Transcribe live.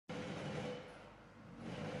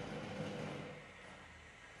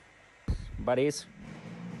Buddies,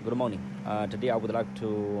 good morning. Today I would like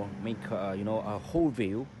to make a whole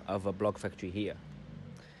view of a block factory here.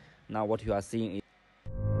 Now what you are seeing is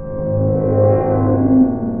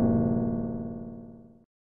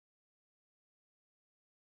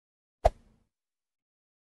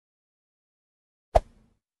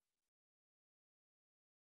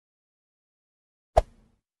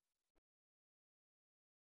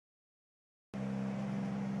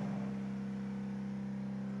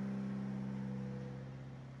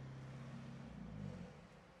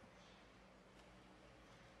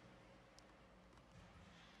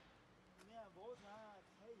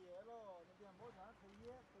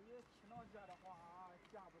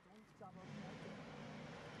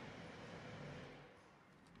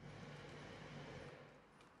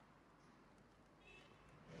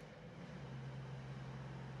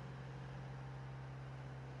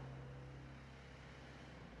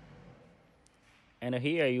and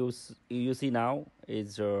here you see now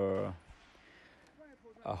is a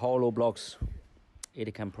hollow blocks.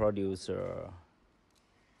 It can produce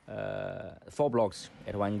 4 blocks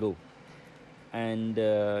at one go. And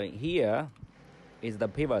here is the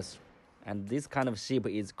pivots, and this kind of shape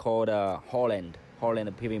is called Holland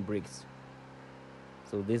paving bricks.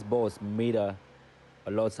 So these boards made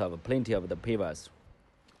plenty of the pivots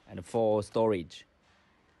and for storage.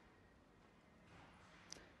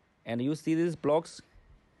 And you see these blocks.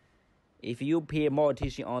 If you pay more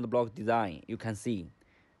attention on the block design, you can see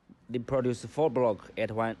they produce 4 blocks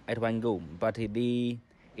at one go, but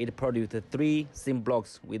it produced 3 same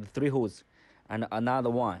blocks with 3 holes, and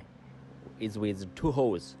another one is with 2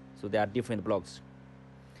 holes. So they are different blocks.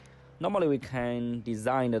 Normally we can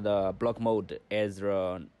design the block mode as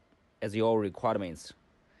your requirements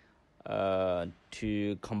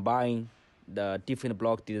to combine the different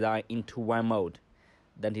block design into one mode.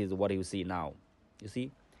 That is what you see now. You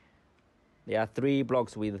see, there are 3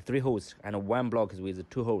 blocks with 3 holes and 1 block with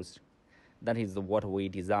 2 holes. That is what we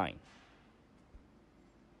design.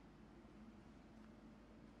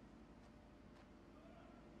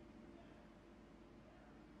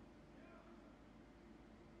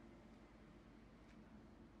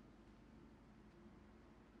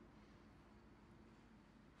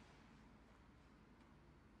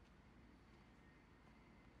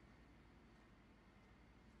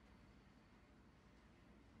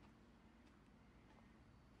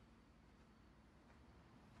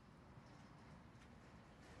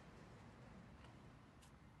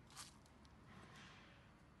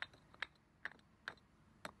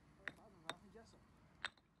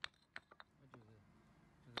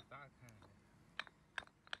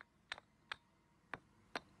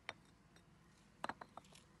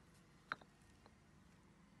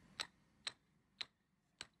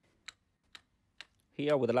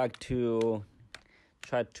 Here I would like to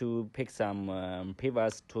try to pick some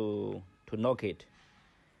pivots to knock it,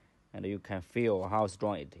 and you can feel how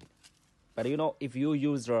strong it is. But if you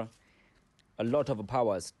use a lot of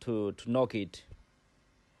powers to knock it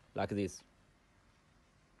like this,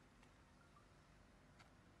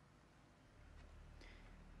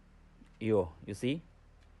 you see,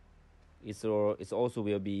 it's also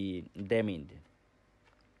will be damaged.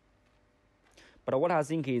 But what I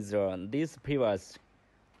think is these pivots,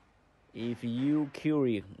 if you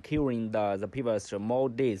curing the pivots more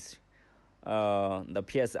days, the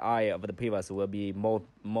PSI of the pivots will be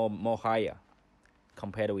more higher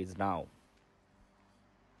compared with now.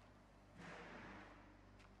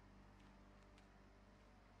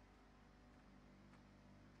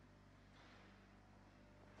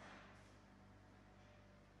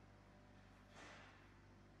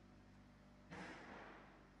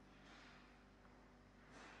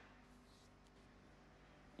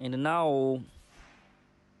 And now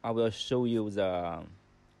I will show you the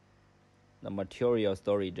material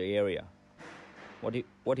storage area.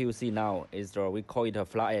 What you see now is we call it a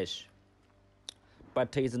fly ash,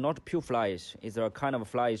 but it's not pure fly ash. It's a kind of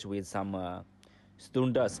fly ash with some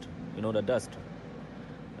stone dust. The dust.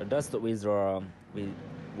 The dust will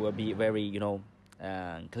be very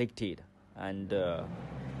collected, and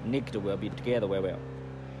nicked will be together very well.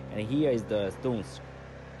 And here is the stones,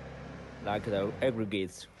 like the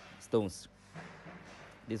aggregates stones.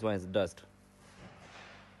 This one is dust.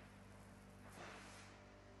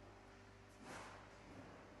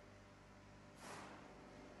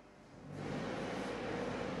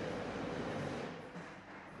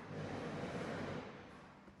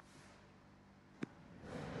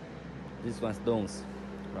 This one stones,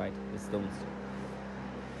 right? The stones.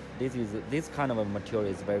 This kind of a material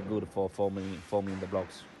is very good for forming the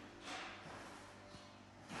blocks.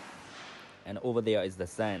 And over there is the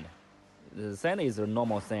sand. The sand is a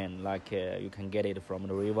normal sand, like you can get it from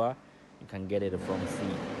the river, you can get it from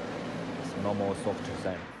sea. It's normal soft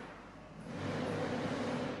sand.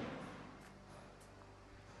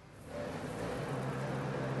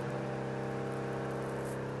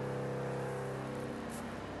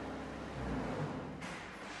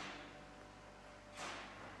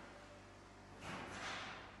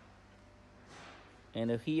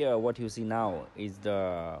 And here, what you see now is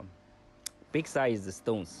the big size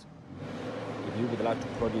stones. If you would like to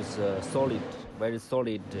produce solid, very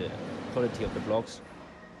solid quality of the blocks,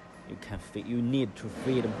 you need to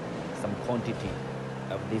feed some quantity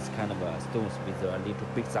of this kind of stones with a little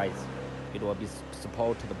big size. It will be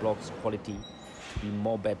support the blocks quality to be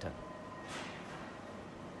more better.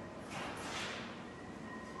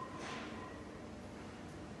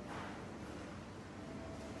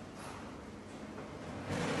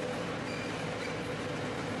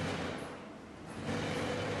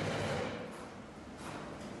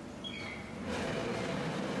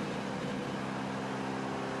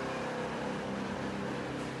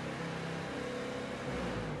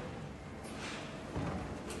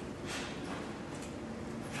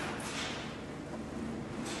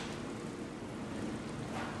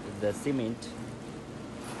 The cement,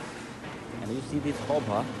 and you see this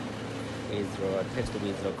hopper is attached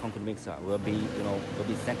with the concrete mixer will be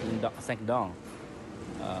sank down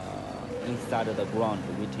inside of the ground,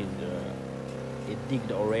 which is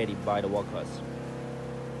digged already by the workers.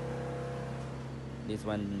 This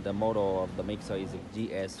one, the model of the mixer is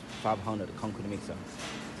a GS 500 concrete mixer.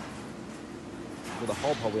 So the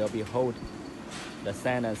hopper will be hold the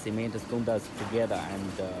sand and cement stone dust together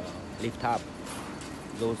and lift up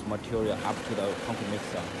those material up to the concrete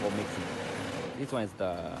mixer for mixing. This one is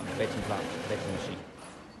the batching plant, batching machine.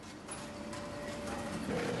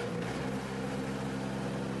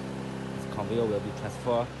 This conveyor will be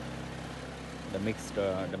transfer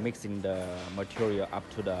the mixing the material up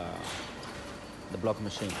to the block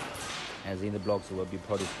machine, as in the blocks will be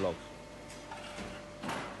produced blocks.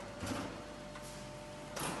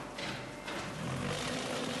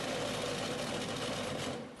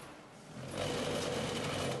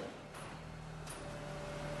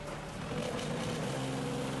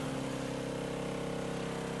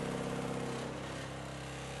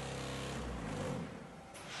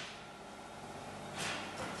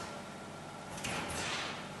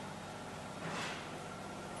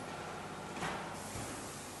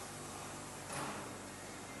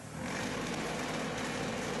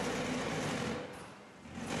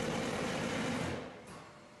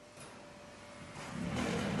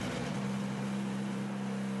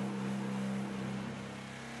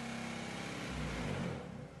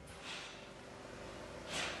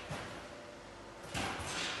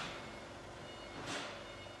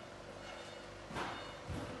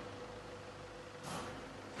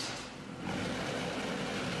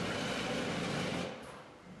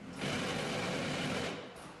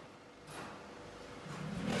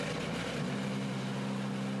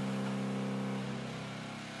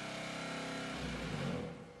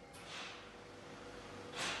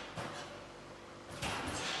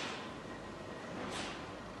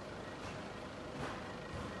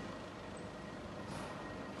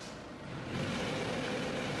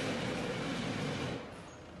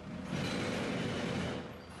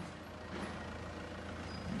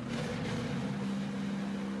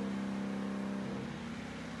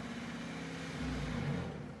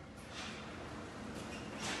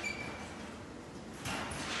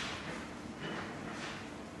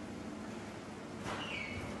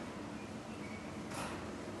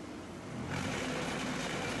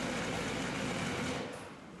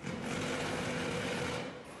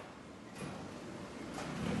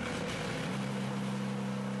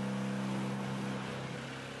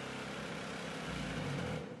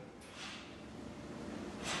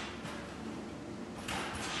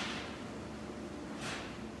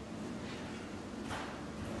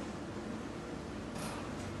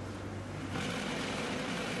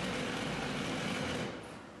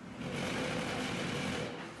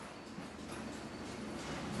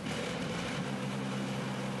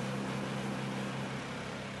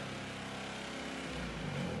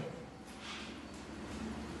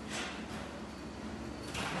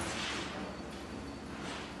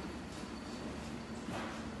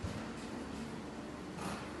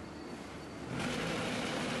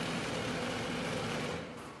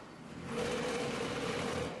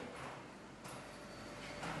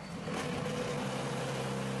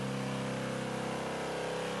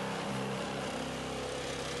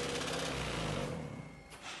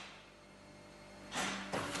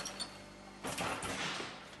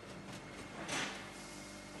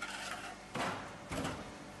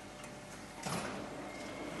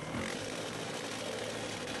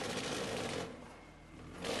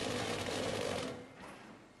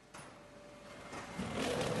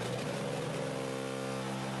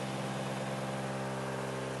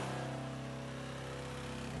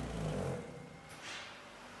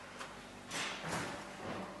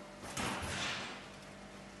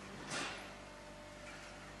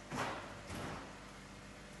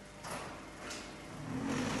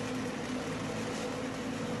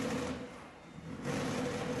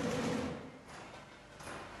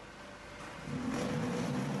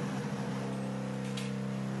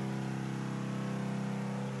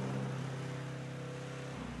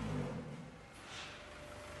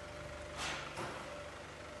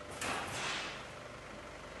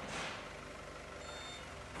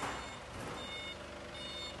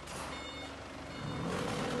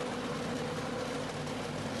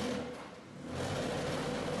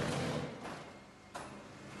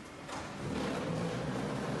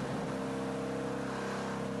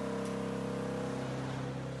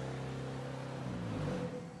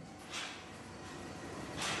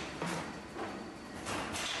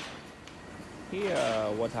 Here,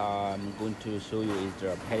 what I'm going to show you is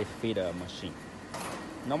the pellet feeder machine.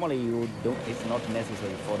 Normally, you don't. It's not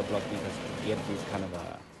necessary for the block because to get this kind of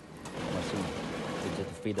a machine, to just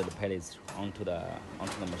feed the pellets onto the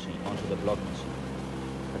machine, onto the block machine.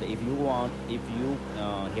 But if you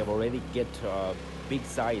have already get a big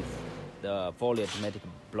size, the fully automatic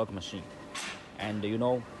block machine, and as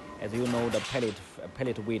you know, the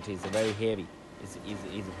pellet weight is very heavy.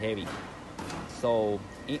 Is heavy. So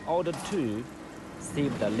in order to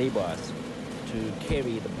save the laborers to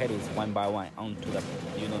carry the pellets one by one onto the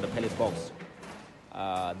pellet box,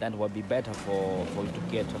 that would be better for you to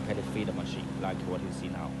get a pellet feeder machine like what you see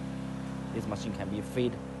now. This machine can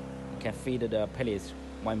feed the pellets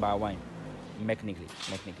one by one, mechanically,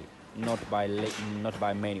 not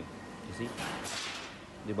by manual. You see,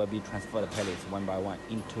 they will be transfer the pellets one by one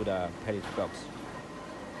into the pellet box.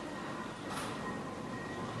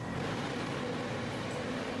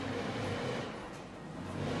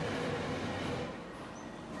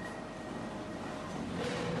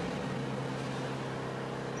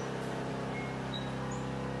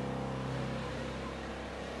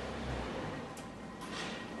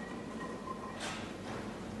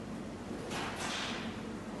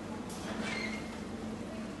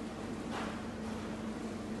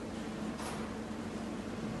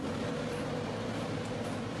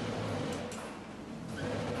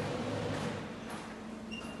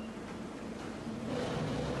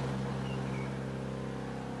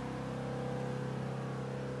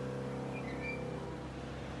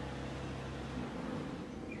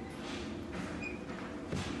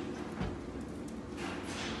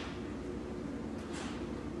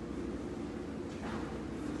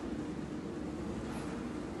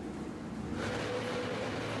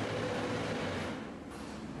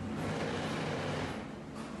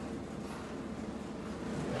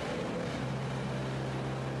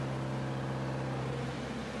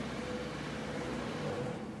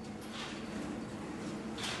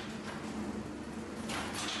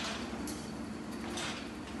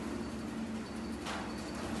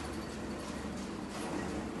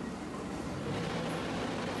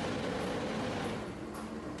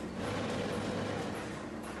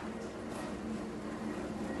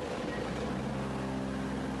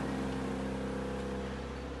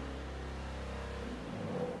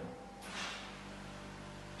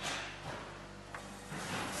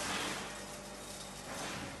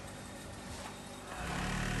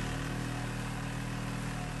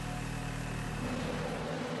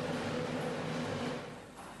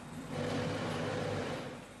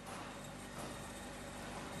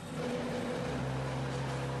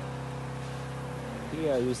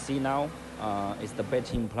 Here you see now is the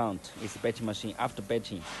batching plant. It's batching machine after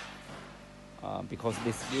batching. Because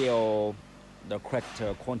they scale the correct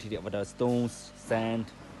quantity of the stones, sand,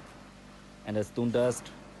 and the stone dust.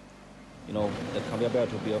 The conveyor belt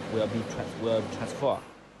will transfer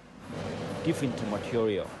different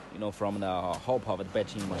material. From the hopper of the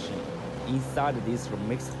batching machine inside this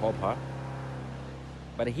mixed hopper.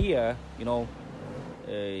 But here, you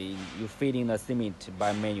feed in the cement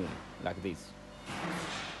by manually like this.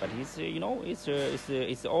 But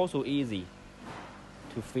it's also easy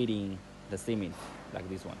to feed in the cement like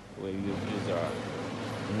this one, where you use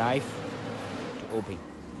a knife to open.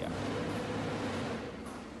 Yeah.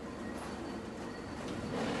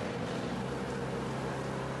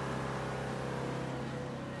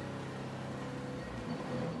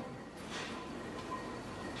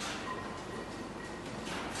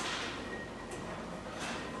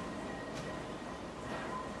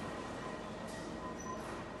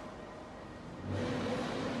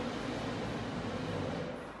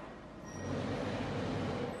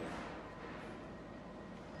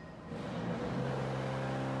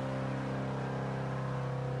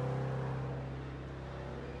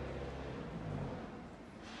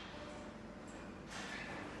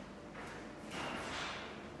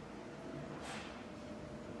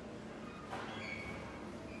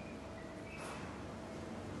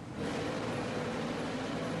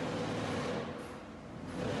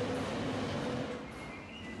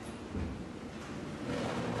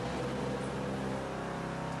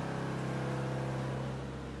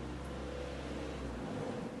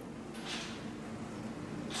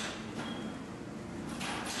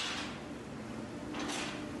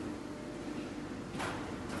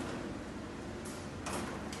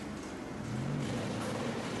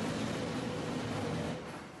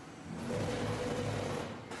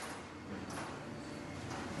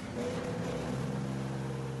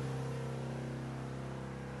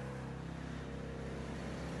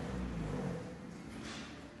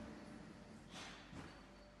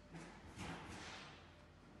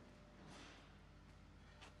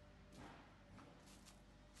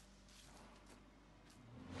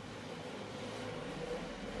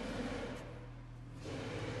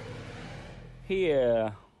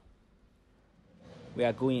 Here we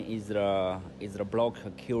are going is the block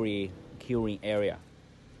curing area,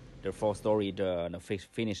 the 4-story the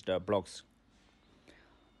finished blocks.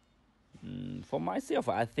 For myself,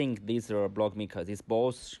 I think this block maker, this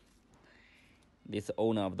boss, this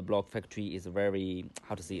owner of the block factory is very,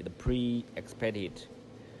 how to say, the pre-expected.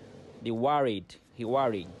 He worried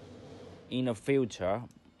in the future,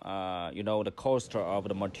 the cost of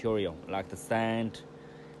the material, like the sand,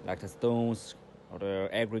 like the stones, or the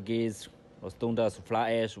aggregates, or stone dust,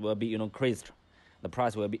 fly ash will be increased. The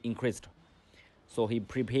price will be increased. So he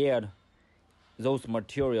prepared those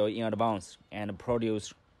material in advance and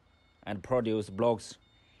produce blocks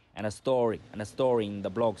and storing the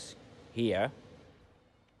blocks here.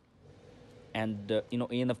 And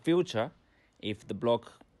in the future, if the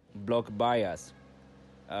block buyers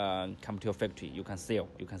come to your factory, you can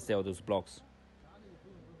sell those blocks.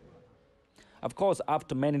 Of course,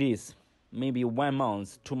 after many days, maybe 1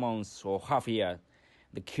 month, 2 months, or half a year,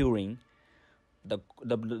 the curing, the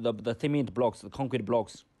cement blocks, the concrete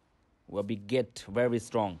blocks, will get very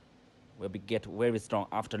strong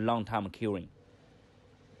after long time curing.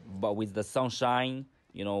 But with the sunshine,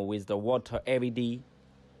 with the water every day.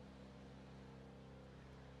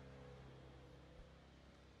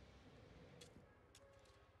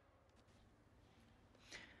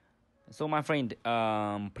 So my friend,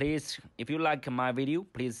 please, if you like my video,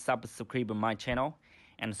 please subscribe my channel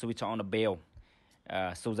and switch on the bell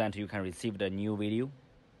so that you can receive the new video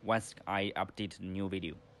once I update the new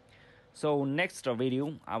video. So next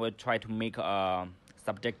video, I will try to make a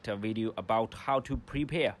subject video about how to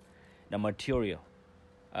prepare the material,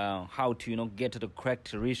 how to get the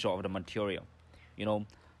correct ratio of the material,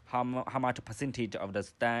 how much percentage of the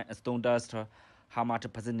stone dust, how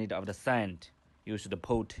much percentage of the sand you should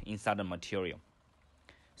put inside the material.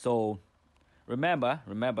 So remember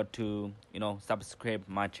to subscribe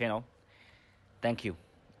my channel. Thank you,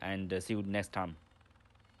 and see you next time.